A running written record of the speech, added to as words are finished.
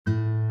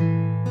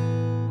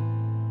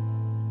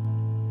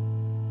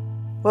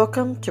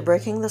Welcome to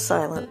Breaking the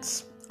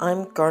Silence.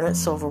 I'm Garnet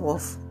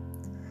Silverwolf.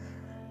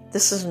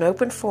 This is an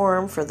open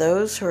forum for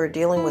those who are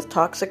dealing with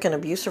toxic and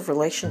abusive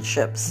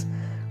relationships,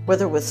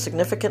 whether with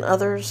significant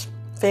others,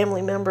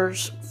 family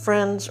members,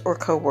 friends, or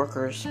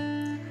co-workers.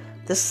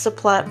 This is a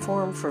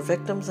platform for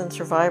victims and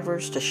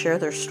survivors to share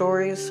their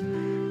stories,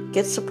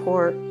 get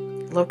support,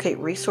 locate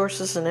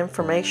resources and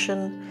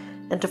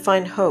information, and to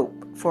find hope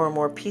for a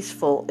more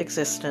peaceful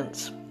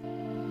existence.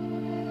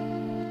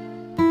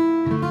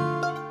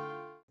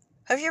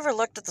 Have you ever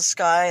looked at the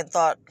sky and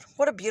thought,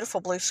 what a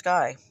beautiful blue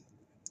sky?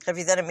 Have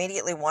you then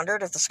immediately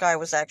wondered if the sky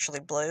was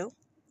actually blue?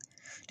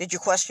 Did you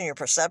question your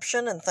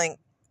perception and think,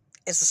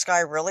 is the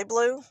sky really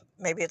blue?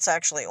 Maybe it's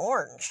actually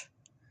orange.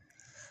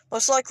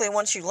 Most likely,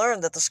 once you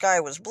learned that the sky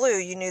was blue,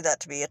 you knew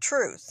that to be a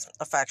truth,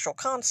 a factual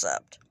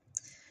concept.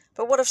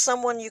 But what if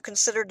someone you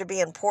considered to be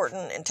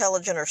important,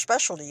 intelligent, or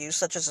special to you,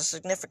 such as a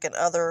significant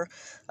other,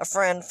 a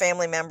friend,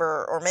 family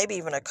member, or maybe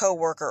even a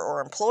coworker or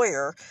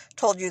employer,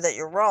 told you that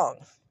you're wrong?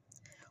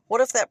 What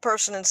if that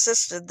person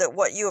insisted that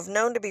what you have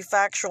known to be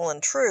factual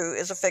and true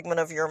is a figment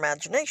of your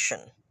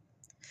imagination?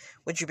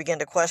 Would you begin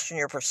to question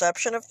your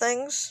perception of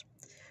things?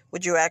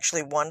 Would you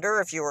actually wonder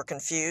if you were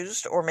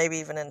confused or maybe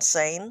even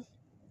insane?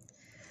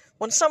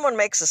 When someone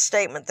makes a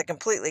statement that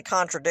completely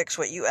contradicts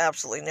what you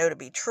absolutely know to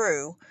be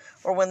true,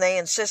 or when they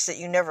insist that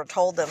you never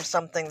told them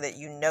something that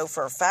you know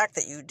for a fact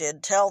that you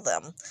did tell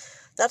them,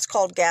 that's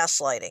called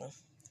gaslighting.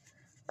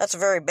 That's a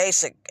very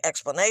basic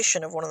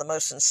explanation of one of the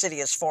most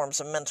insidious forms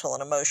of mental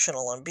and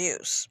emotional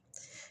abuse.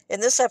 In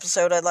this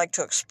episode, I'd like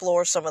to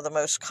explore some of the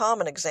most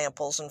common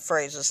examples and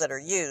phrases that are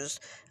used,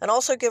 and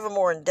also give a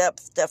more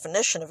in-depth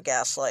definition of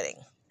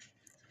gaslighting.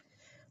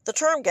 The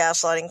term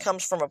gaslighting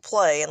comes from a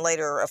play and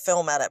later a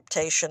film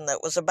adaptation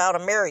that was about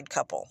a married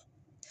couple.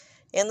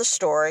 In the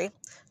story,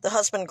 the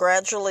husband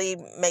gradually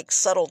makes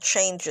subtle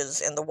changes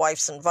in the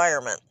wife's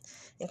environment,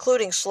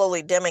 including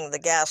slowly dimming the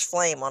gas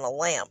flame on a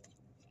lamp.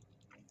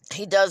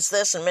 He does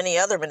this and many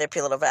other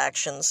manipulative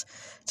actions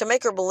to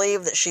make her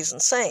believe that she's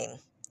insane.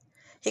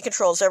 He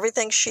controls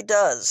everything she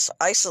does,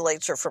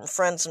 isolates her from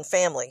friends and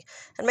family,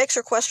 and makes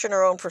her question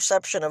her own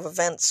perception of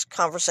events,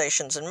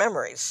 conversations, and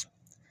memories.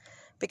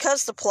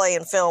 Because the play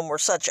and film were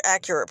such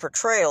accurate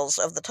portrayals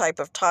of the type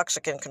of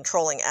toxic and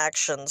controlling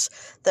actions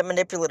that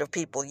manipulative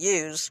people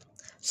use,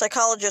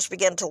 psychologists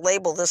began to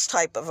label this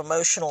type of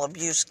emotional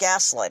abuse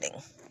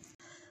gaslighting.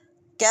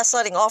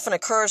 Gaslighting often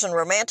occurs in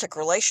romantic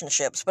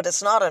relationships, but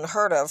it's not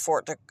unheard of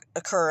for it to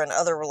occur in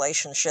other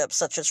relationships,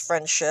 such as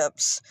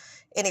friendships,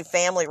 any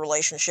family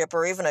relationship,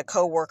 or even a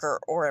coworker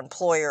or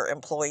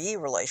employer-employee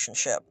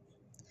relationship.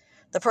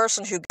 The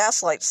person who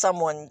gaslights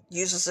someone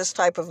uses this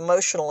type of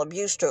emotional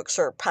abuse to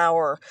exert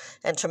power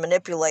and to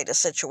manipulate a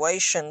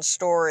situation,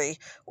 story,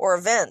 or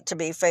event to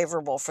be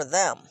favorable for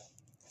them.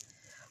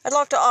 I'd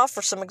like to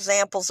offer some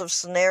examples of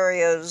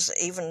scenarios,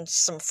 even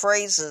some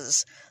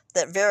phrases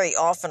that very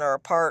often are a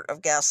part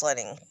of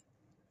gaslighting.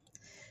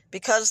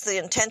 Because the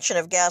intention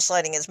of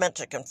gaslighting is meant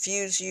to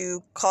confuse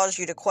you, cause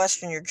you to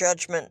question your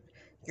judgment,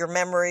 your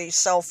memory,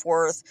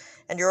 self-worth,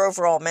 and your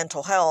overall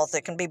mental health,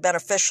 it can be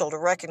beneficial to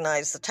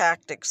recognize the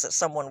tactics that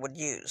someone would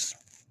use.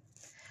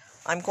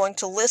 I'm going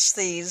to list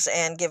these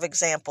and give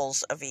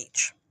examples of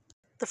each.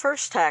 The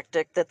first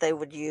tactic that they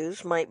would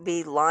use might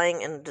be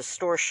lying and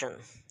distortion.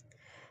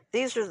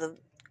 These are the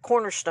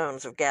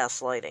cornerstones of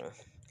gaslighting.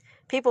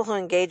 People who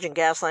engage in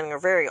gaslighting are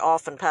very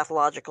often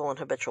pathological and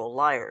habitual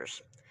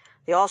liars.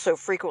 They also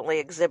frequently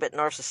exhibit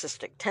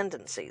narcissistic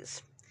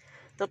tendencies.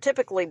 They'll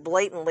typically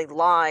blatantly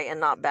lie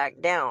and not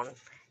back down.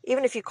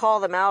 Even if you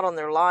call them out on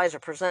their lies or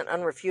present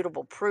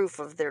unrefutable proof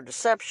of their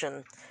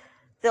deception,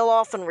 they'll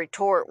often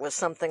retort with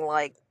something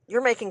like,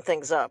 "You're making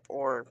things up,"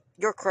 or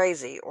 "You're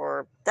crazy,"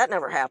 or "That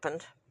never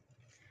happened."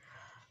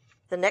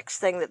 The next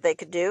thing that they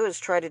could do is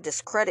try to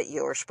discredit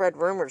you or spread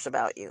rumors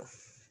about you.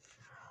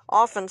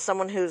 Often,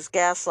 someone who's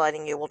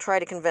gaslighting you will try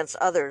to convince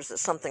others that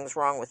something's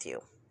wrong with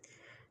you.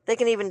 They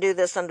can even do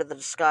this under the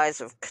disguise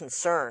of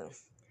concern.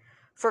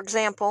 For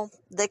example,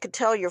 they could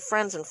tell your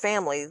friends and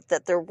family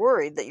that they're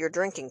worried that you're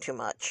drinking too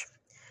much.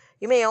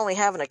 You may only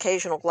have an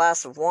occasional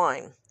glass of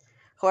wine.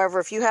 However,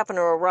 if you happen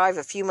to arrive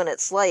a few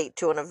minutes late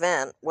to an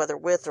event, whether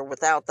with or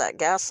without that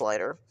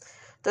gaslighter,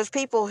 those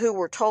people who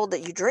were told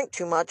that you drink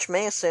too much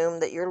may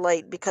assume that you're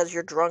late because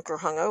you're drunk or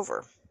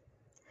hungover.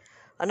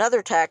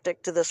 Another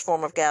tactic to this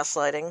form of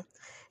gaslighting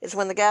is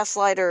when the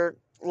gaslighter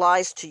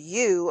lies to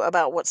you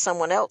about what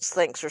someone else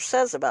thinks or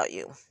says about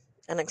you.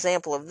 An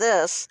example of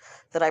this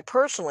that I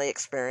personally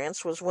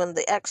experienced was when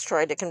the ex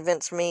tried to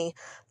convince me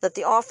that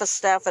the office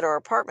staff at our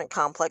apartment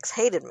complex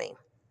hated me.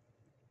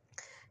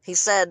 He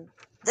said,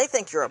 "They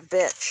think you're a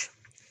bitch."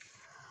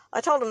 I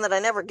told him that I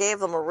never gave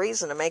them a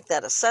reason to make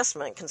that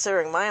assessment,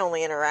 considering my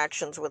only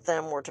interactions with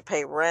them were to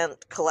pay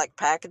rent, collect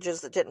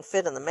packages that didn't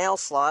fit in the mail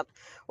slot,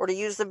 or to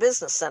use the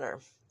business center.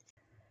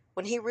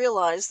 When he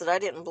realized that I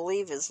didn't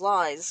believe his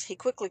lies, he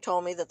quickly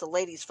told me that the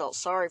ladies felt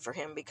sorry for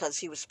him because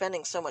he was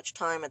spending so much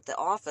time at the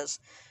office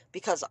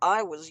because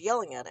I was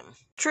yelling at him.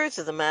 The truth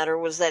of the matter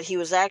was that he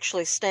was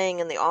actually staying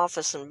in the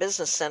office and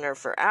business center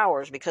for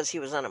hours because he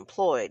was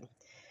unemployed.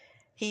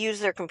 He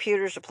used their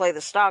computers to play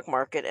the stock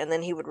market, and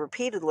then he would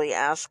repeatedly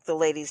ask the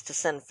ladies to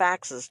send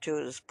faxes to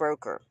his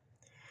broker.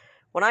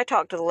 When I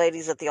talked to the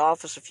ladies at the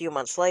office a few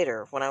months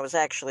later, when I was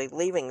actually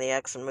leaving the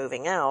X and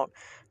moving out,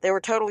 they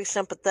were totally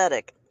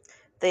sympathetic.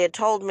 They had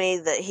told me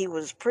that he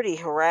was pretty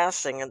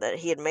harassing and that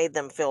he had made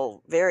them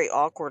feel very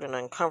awkward and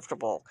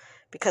uncomfortable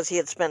because he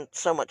had spent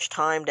so much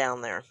time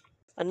down there.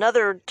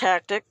 Another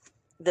tactic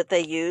that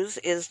they use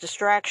is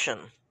distraction.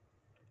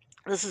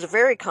 This is a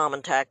very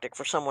common tactic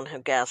for someone who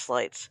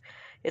gaslights.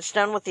 It's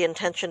done with the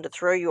intention to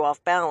throw you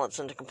off balance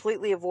and to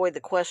completely avoid the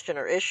question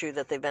or issue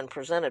that they've been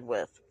presented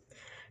with.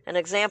 An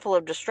example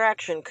of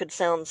distraction could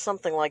sound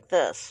something like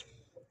this.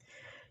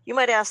 You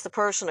might ask the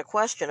person a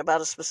question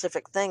about a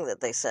specific thing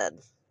that they said.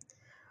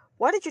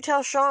 Why did you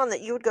tell Sean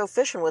that you would go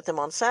fishing with him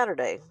on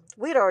Saturday?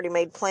 We had already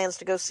made plans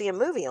to go see a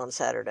movie on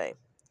Saturday.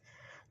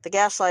 The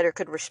gaslighter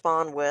could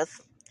respond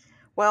with,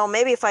 well,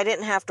 maybe if I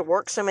didn't have to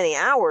work so many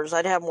hours,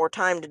 I'd have more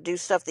time to do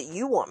stuff that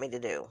you want me to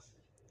do.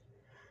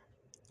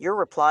 Your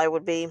reply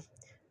would be,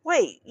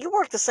 wait, you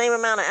work the same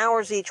amount of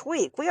hours each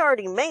week. We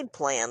already made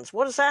plans.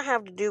 What does that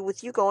have to do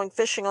with you going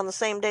fishing on the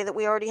same day that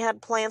we already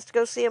had plans to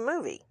go see a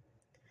movie?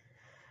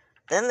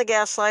 Then the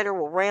gaslighter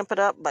will ramp it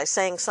up by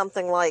saying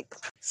something like,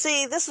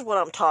 see, this is what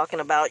I'm talking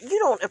about. You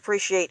don't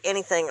appreciate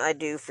anything I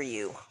do for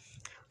you.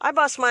 I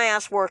bust my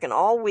ass working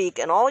all week,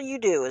 and all you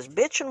do is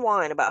bitch and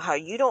whine about how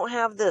you don't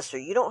have this or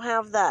you don't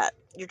have that.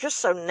 You're just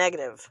so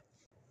negative.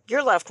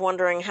 You're left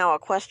wondering how a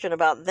question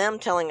about them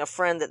telling a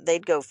friend that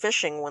they'd go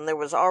fishing when there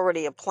was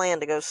already a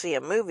plan to go see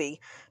a movie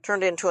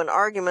turned into an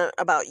argument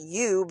about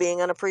you being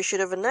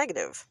unappreciative and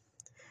negative.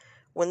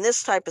 When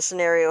this type of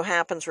scenario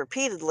happens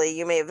repeatedly,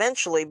 you may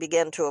eventually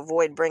begin to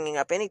avoid bringing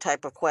up any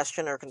type of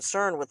question or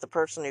concern with the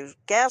person who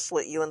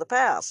gaslit you in the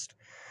past.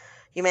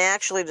 You may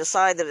actually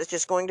decide that it's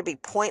just going to be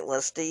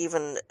pointless to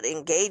even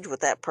engage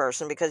with that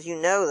person because you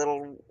know that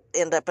it'll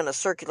end up in a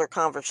circular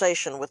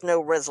conversation with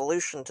no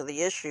resolution to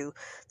the issue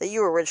that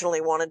you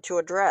originally wanted to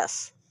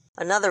address.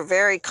 Another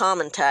very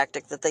common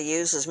tactic that they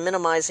use is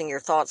minimizing your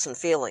thoughts and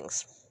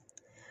feelings.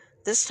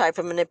 This type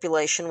of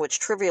manipulation, which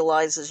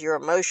trivializes your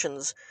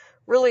emotions,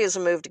 really is a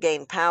move to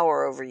gain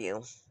power over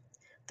you.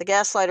 The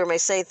gaslighter may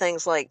say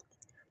things like,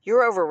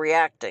 you're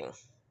overreacting.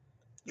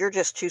 You're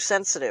just too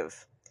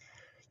sensitive.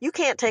 You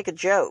can't take a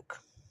joke.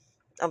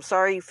 I'm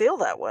sorry you feel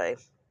that way.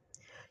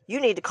 You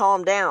need to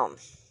calm down.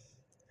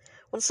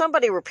 When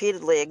somebody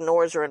repeatedly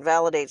ignores or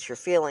invalidates your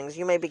feelings,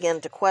 you may begin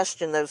to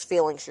question those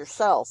feelings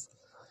yourself.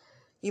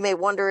 You may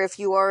wonder if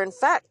you are in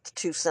fact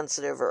too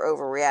sensitive or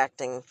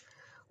overreacting,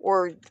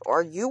 or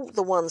are you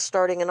the one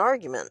starting an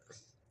argument?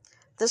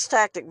 This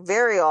tactic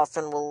very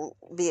often will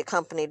be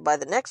accompanied by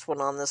the next one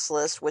on this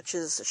list, which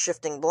is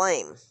shifting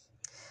blame.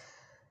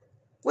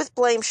 With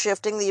blame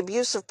shifting, the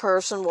abusive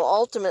person will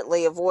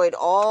ultimately avoid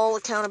all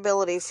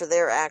accountability for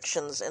their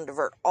actions and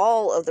divert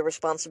all of the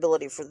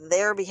responsibility for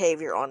their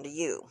behavior onto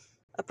you.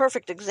 A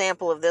perfect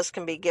example of this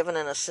can be given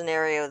in a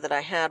scenario that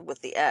I had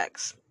with the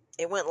ex.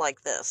 It went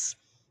like this.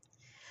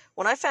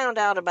 When I found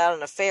out about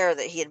an affair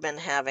that he had been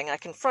having, I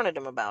confronted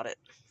him about it.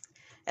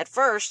 At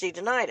first, he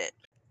denied it,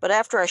 but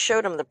after I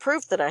showed him the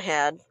proof that I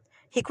had,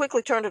 he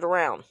quickly turned it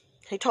around.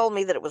 He told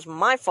me that it was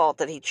my fault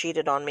that he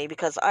cheated on me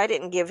because I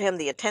didn't give him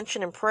the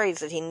attention and praise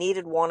that he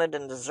needed, wanted,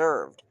 and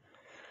deserved.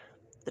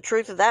 The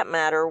truth of that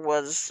matter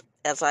was,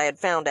 as I had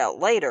found out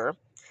later,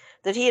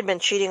 that he had been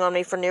cheating on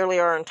me for nearly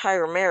our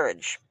entire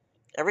marriage.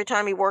 Every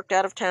time he worked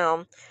out of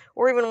town,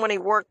 or even when he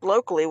worked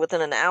locally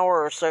within an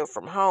hour or so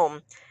from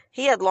home,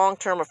 he had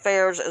long-term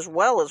affairs as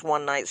well as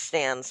one-night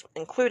stands,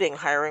 including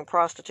hiring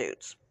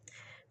prostitutes.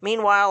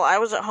 Meanwhile, I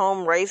was at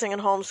home raising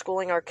and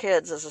homeschooling our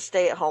kids as a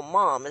stay-at-home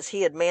mom, as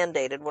he had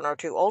mandated when our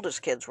two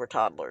oldest kids were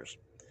toddlers.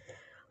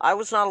 I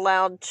was not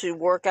allowed to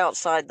work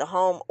outside the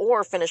home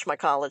or finish my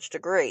college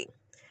degree.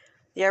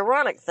 The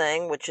ironic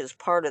thing, which is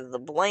part of the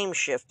blame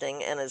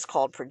shifting and is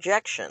called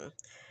projection,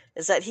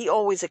 is that he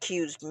always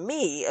accused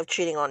me of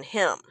cheating on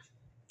him.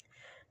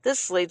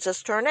 This leads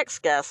us to our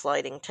next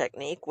gaslighting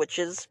technique, which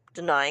is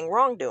denying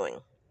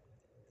wrongdoing.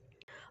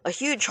 A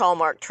huge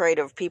hallmark trait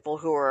of people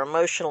who are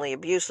emotionally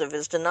abusive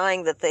is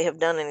denying that they have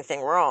done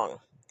anything wrong.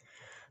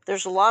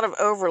 There's a lot of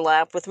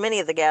overlap with many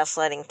of the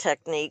gaslighting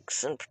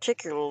techniques, and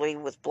particularly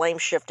with blame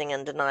shifting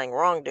and denying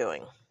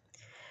wrongdoing.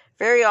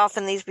 Very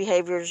often these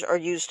behaviors are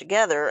used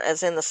together,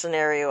 as in the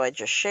scenario I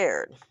just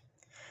shared.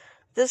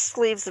 This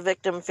leaves the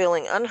victim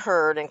feeling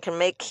unheard and can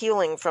make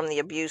healing from the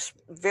abuse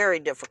very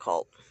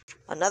difficult.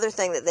 Another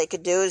thing that they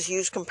could do is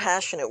use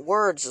compassionate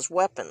words as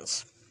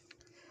weapons.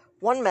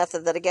 One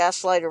method that a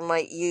gaslighter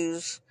might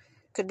use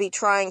could be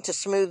trying to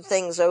smooth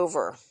things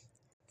over.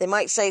 They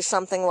might say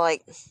something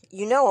like,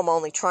 you know I'm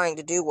only trying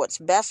to do what's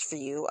best for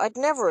you. I'd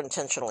never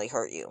intentionally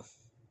hurt you.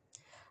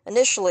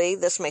 Initially,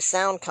 this may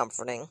sound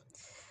comforting,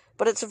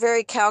 but it's a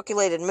very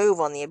calculated move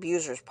on the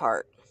abuser's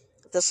part.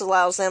 This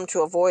allows them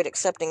to avoid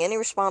accepting any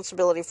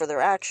responsibility for their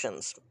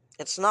actions.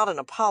 It's not an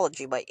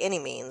apology by any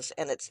means,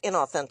 and it's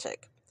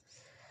inauthentic.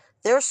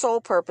 Their sole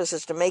purpose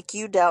is to make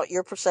you doubt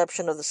your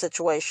perception of the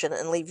situation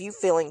and leave you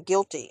feeling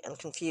guilty and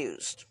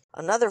confused.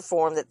 Another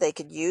form that they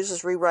could use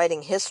is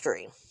rewriting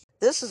history.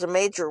 This is a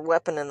major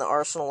weapon in the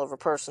arsenal of a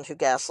person who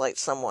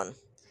gaslights someone.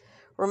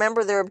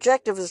 Remember, their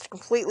objective is to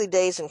completely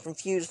daze and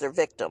confuse their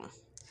victim.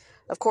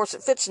 Of course,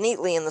 it fits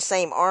neatly in the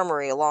same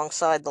armory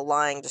alongside the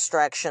lying,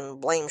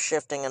 distraction,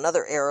 blame-shifting, and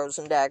other arrows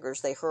and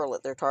daggers they hurl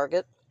at their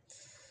target.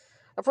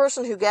 A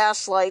person who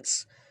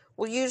gaslights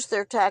will use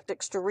their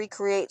tactics to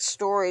recreate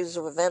stories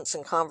of events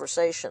and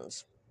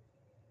conversations.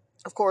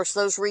 Of course,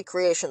 those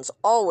recreations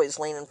always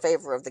lean in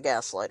favor of the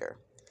gaslighter.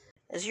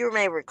 As you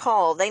may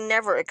recall, they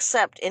never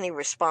accept any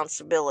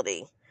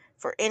responsibility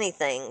for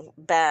anything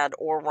bad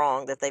or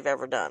wrong that they've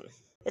ever done.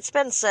 It's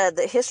been said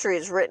that history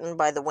is written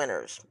by the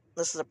winners.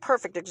 This is a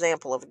perfect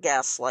example of a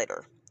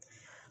gaslighter.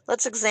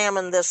 Let's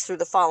examine this through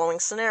the following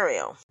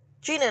scenario.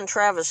 Gina and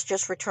Travis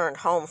just returned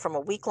home from a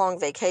week-long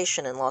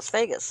vacation in Las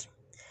Vegas.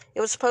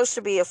 It was supposed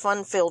to be a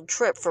fun-filled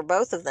trip for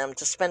both of them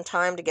to spend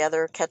time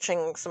together,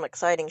 catching some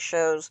exciting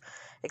shows,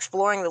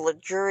 exploring the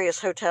luxurious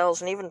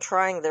hotels, and even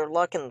trying their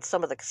luck in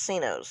some of the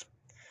casinos.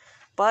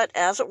 But,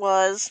 as it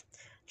was,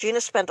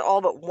 Gina spent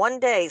all but one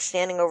day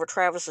standing over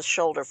Travis's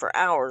shoulder for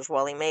hours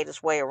while he made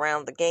his way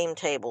around the game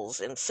tables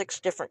in 6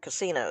 different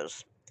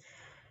casinos.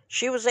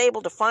 She was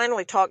able to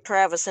finally talk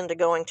Travis into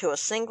going to a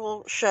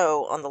single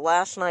show on the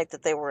last night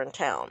that they were in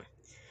town.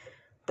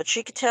 But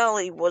she could tell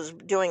he was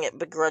doing it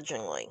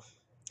begrudgingly.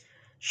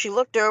 She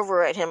looked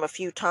over at him a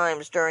few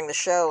times during the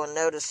show and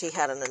noticed he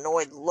had an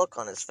annoyed look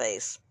on his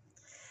face.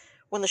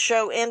 When the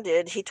show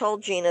ended, he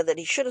told Gina that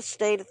he should have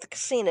stayed at the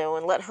casino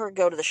and let her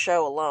go to the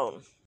show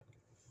alone.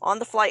 On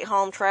the flight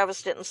home,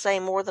 Travis didn't say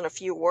more than a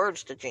few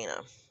words to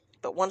Gina.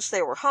 But once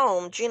they were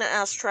home, Gina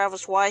asked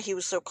Travis why he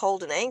was so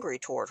cold and angry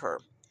toward her.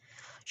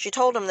 She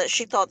told him that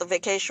she thought the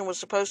vacation was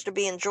supposed to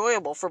be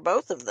enjoyable for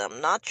both of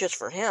them, not just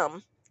for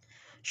him.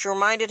 She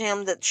reminded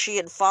him that she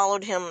had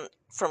followed him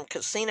from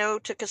casino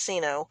to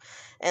casino,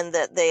 and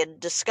that they had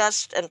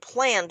discussed and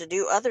planned to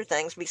do other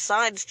things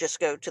besides just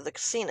go to the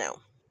casino.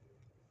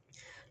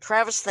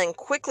 Travis then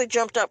quickly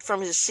jumped up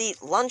from his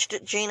seat, lunged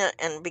at Gina,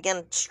 and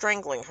began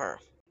strangling her.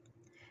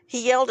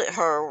 He yelled at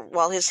her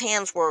while his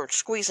hands were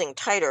squeezing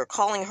tighter,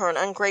 calling her an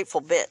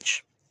ungrateful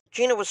bitch.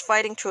 Gina was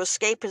fighting to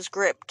escape his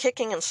grip,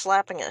 kicking and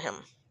slapping at him.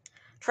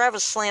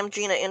 Travis slammed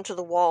Gina into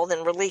the wall,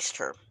 then released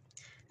her.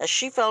 As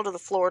she fell to the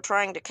floor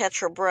trying to catch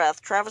her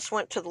breath, Travis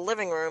went to the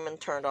living room and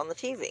turned on the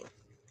TV.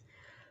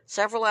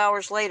 Several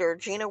hours later,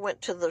 Gina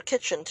went to the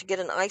kitchen to get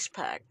an ice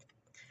pack.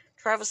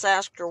 Travis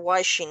asked her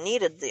why she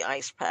needed the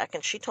ice pack,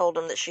 and she told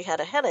him that she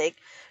had a headache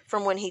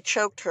from when he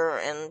choked her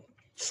and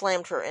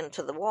slammed her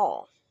into the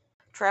wall.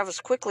 Travis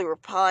quickly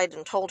replied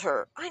and told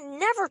her, "I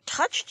never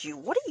touched you.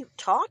 What are you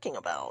talking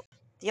about?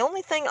 The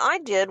only thing I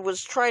did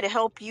was try to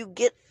help you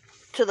get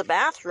to the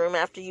bathroom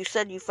after you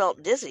said you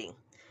felt dizzy.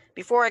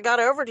 Before I got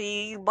over to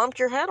you, you bumped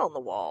your head on the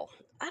wall.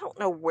 I don't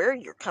know where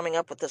you're coming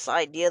up with this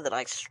idea that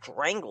I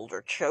strangled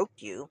or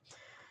choked you.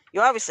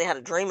 You obviously had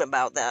a dream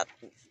about that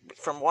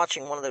from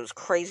watching one of those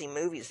crazy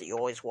movies that you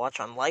always watch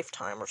on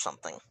Lifetime or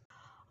something."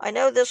 I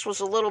know this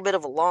was a little bit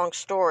of a long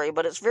story,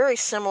 but it's very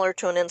similar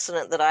to an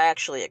incident that I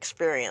actually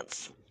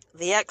experienced.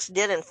 The ex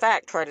did in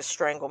fact try to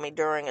strangle me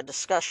during a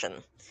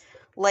discussion.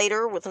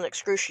 Later, with an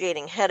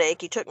excruciating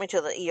headache, he took me to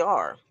the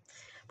ER.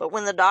 But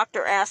when the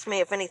doctor asked me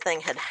if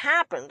anything had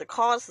happened to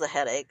cause the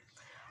headache,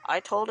 I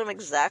told him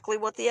exactly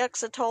what the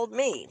ex had told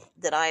me,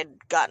 that I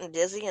had gotten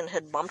dizzy and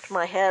had bumped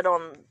my head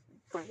on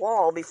the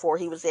wall before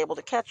he was able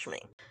to catch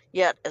me.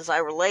 Yet, as I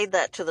relayed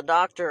that to the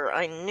doctor,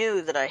 I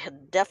knew that I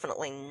had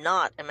definitely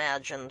not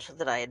imagined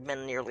that I had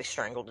been nearly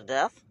strangled to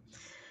death.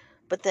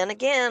 But then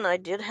again, I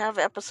did have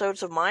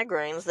episodes of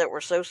migraines that were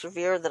so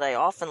severe that I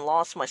often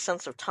lost my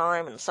sense of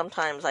time, and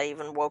sometimes I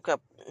even woke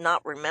up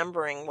not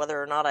remembering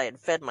whether or not I had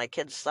fed my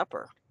kids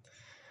supper.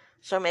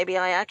 So maybe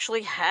I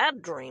actually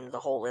had dreamed the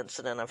whole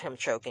incident of him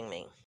choking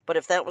me. But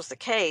if that was the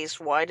case,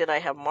 why did I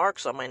have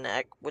marks on my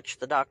neck, which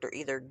the doctor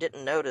either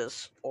didn't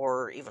notice,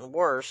 or, even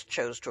worse,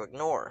 chose to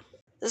ignore?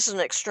 This is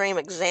an extreme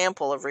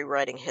example of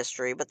rewriting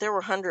history, but there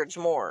were hundreds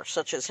more,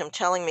 such as him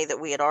telling me that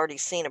we had already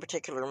seen a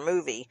particular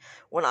movie,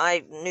 when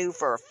I knew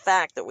for a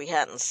fact that we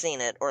hadn't seen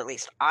it, or at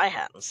least I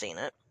hadn't seen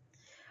it.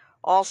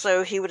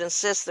 Also, he would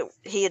insist that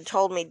he had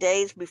told me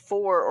days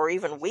before, or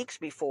even weeks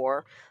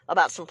before,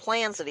 about some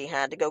plans that he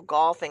had to go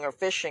golfing or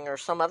fishing or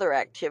some other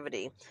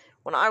activity,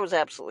 when I was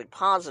absolutely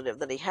positive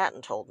that he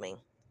hadn't told me.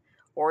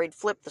 Or he'd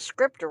flip the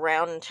script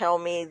around and tell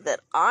me that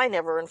I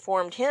never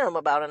informed him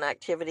about an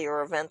activity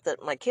or event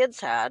that my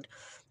kids had,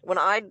 when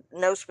I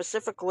know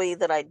specifically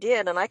that I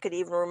did, and I could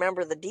even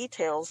remember the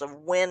details of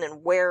when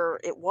and where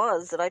it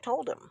was that I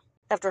told him.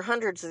 After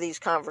hundreds of these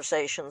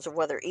conversations of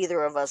whether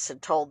either of us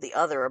had told the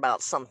other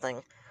about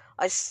something,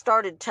 I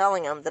started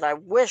telling him that I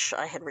wish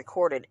I had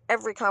recorded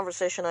every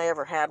conversation I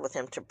ever had with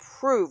him to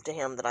prove to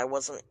him that I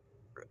wasn't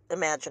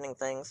imagining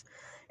things,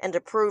 and to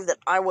prove that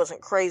I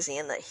wasn't crazy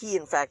and that he,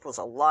 in fact, was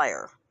a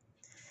liar.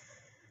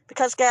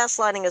 Because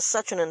gaslighting is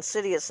such an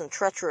insidious and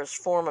treacherous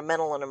form of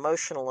mental and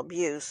emotional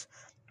abuse,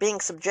 being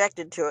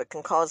subjected to it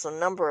can cause a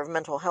number of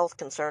mental health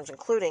concerns,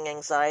 including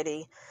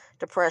anxiety,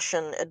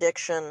 depression,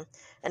 addiction,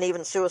 and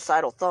even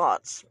suicidal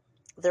thoughts.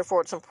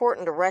 Therefore, it's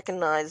important to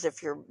recognize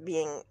if you're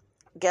being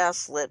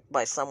gaslit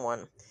by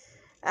someone.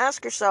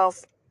 Ask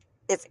yourself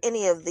if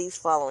any of these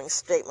following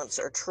statements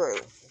are true.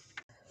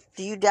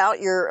 Do you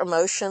doubt your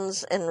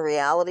emotions and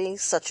reality,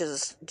 such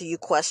as do you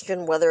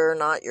question whether or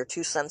not you're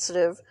too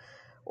sensitive,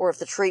 or if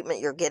the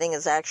treatment you're getting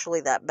is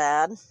actually that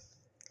bad?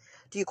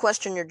 Do you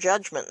question your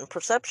judgment and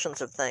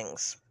perceptions of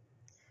things?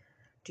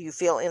 Do you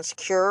feel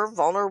insecure,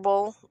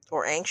 vulnerable,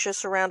 or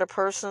anxious around a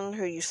person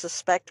who you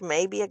suspect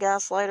may be a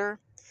gaslighter?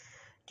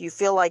 Do you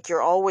feel like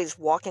you're always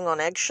walking on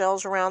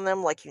eggshells around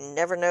them, like you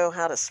never know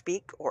how to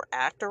speak or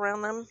act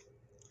around them?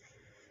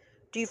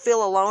 Do you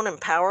feel alone and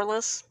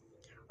powerless?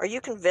 Are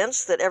you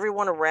convinced that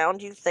everyone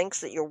around you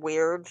thinks that you're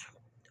weird,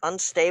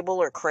 unstable,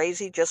 or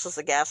crazy, just as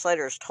the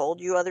gaslighter has told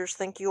you others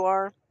think you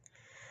are?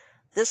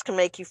 This can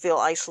make you feel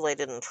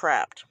isolated and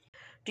trapped.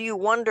 Do you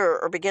wonder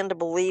or begin to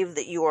believe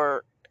that you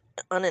are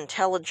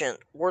unintelligent,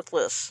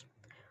 worthless,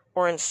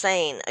 or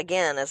insane,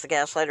 again, as the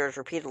gaslighter has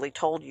repeatedly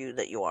told you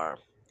that you are?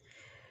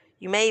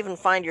 You may even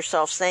find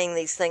yourself saying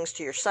these things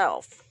to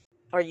yourself.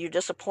 Are you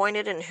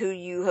disappointed in who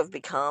you have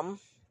become?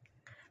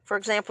 For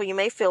example, you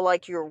may feel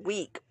like you're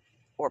weak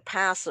or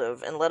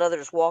passive and let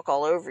others walk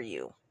all over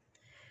you.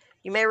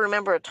 You may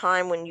remember a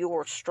time when you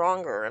were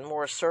stronger and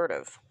more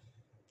assertive.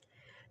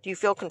 Do you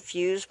feel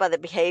confused by the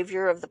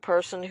behavior of the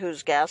person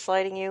who's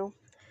gaslighting you?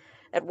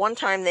 At one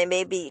time, they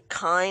may be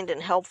kind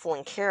and helpful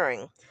and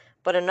caring,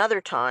 but another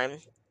time,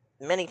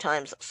 many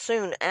times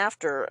soon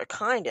after a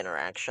kind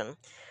interaction,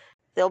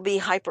 they'll be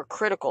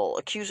hypercritical,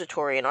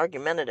 accusatory, and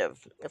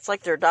argumentative. It's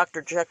like they're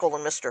Dr. Jekyll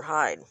and Mr.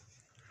 Hyde.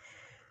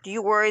 Do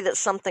you worry that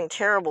something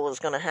terrible is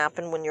going to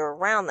happen when you're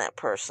around that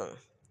person?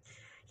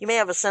 You may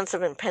have a sense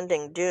of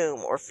impending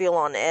doom or feel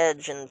on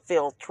edge and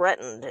feel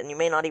threatened, and you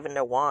may not even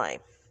know why.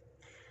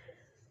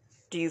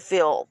 Do you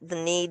feel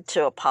the need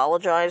to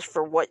apologize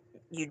for what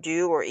you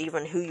do or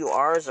even who you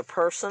are as a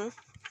person?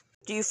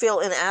 Do you feel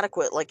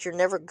inadequate, like you're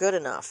never good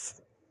enough?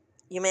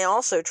 You may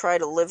also try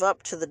to live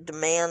up to the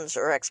demands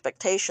or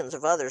expectations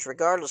of others,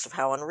 regardless of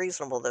how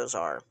unreasonable those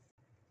are.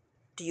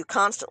 Do you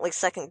constantly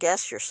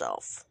second-guess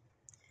yourself?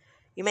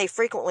 You may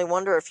frequently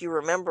wonder if you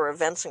remember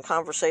events and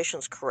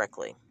conversations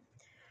correctly.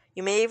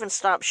 You may even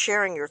stop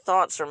sharing your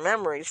thoughts or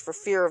memories for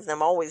fear of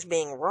them always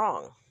being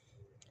wrong.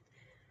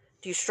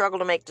 Do you struggle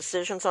to make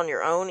decisions on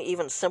your own,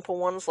 even simple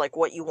ones like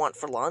what you want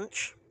for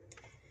lunch?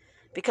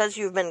 Because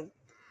you've been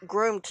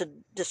groomed to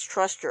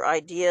distrust your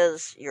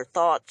ideas, your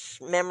thoughts,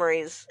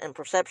 memories, and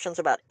perceptions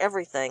about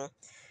everything,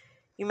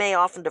 you may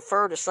often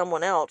defer to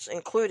someone else,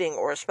 including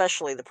or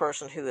especially the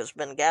person who has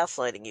been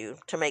gaslighting you,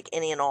 to make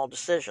any and all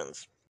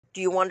decisions.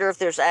 Do you wonder if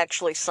there's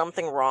actually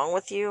something wrong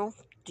with you?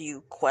 Do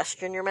you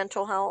question your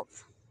mental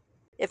health?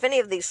 If any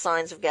of these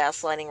signs of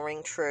gaslighting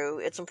ring true,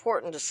 it's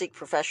important to seek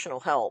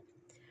professional help.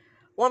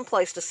 One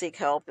place to seek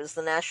help is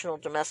the National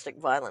Domestic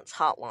Violence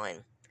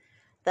Hotline.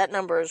 That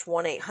number is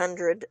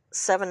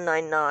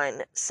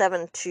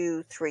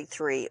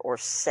 1-800-799-7233 or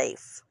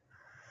SAFE.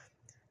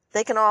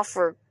 They can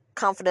offer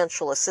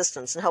confidential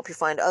assistance and help you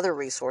find other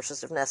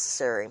resources if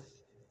necessary.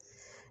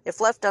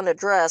 If left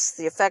unaddressed,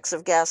 the effects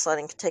of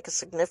gaslighting can take a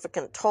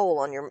significant toll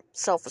on your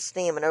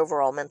self-esteem and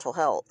overall mental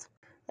health.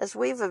 As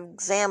we've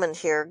examined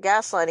here,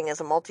 gaslighting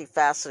is a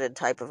multifaceted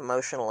type of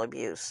emotional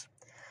abuse.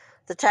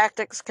 The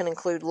tactics can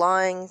include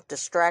lying,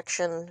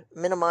 distraction,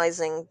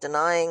 minimizing,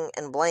 denying,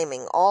 and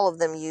blaming, all of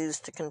them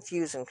used to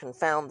confuse and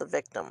confound the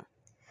victim.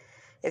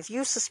 If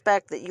you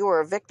suspect that you are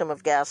a victim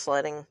of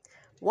gaslighting,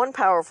 one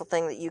powerful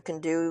thing that you can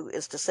do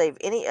is to save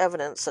any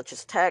evidence such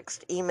as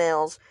text,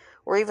 emails,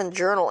 or even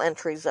journal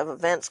entries of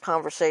events,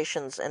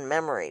 conversations, and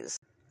memories.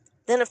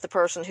 Then if the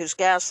person who's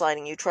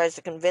gaslighting you tries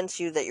to convince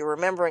you that you're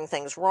remembering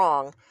things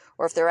wrong,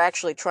 or if they're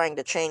actually trying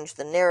to change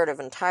the narrative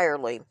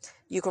entirely,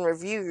 you can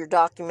review your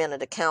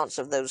documented accounts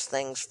of those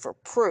things for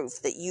proof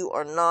that you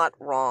are not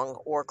wrong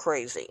or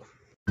crazy.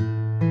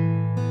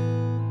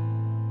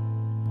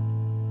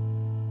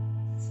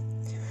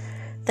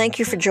 Thank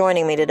you for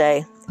joining me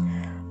today.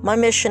 My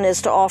mission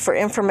is to offer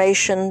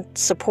information,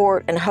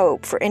 support, and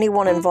hope for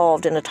anyone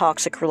involved in a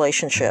toxic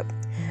relationship,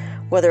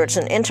 whether it's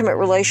an intimate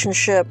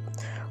relationship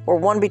or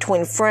one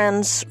between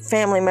friends,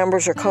 family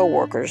members, or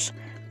coworkers.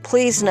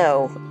 Please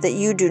know that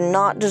you do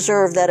not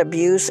deserve that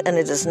abuse and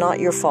it is not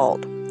your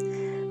fault.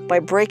 By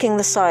breaking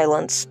the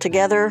silence,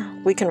 together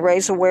we can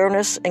raise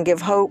awareness and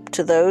give hope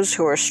to those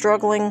who are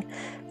struggling,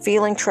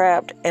 feeling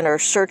trapped, and are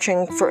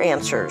searching for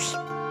answers.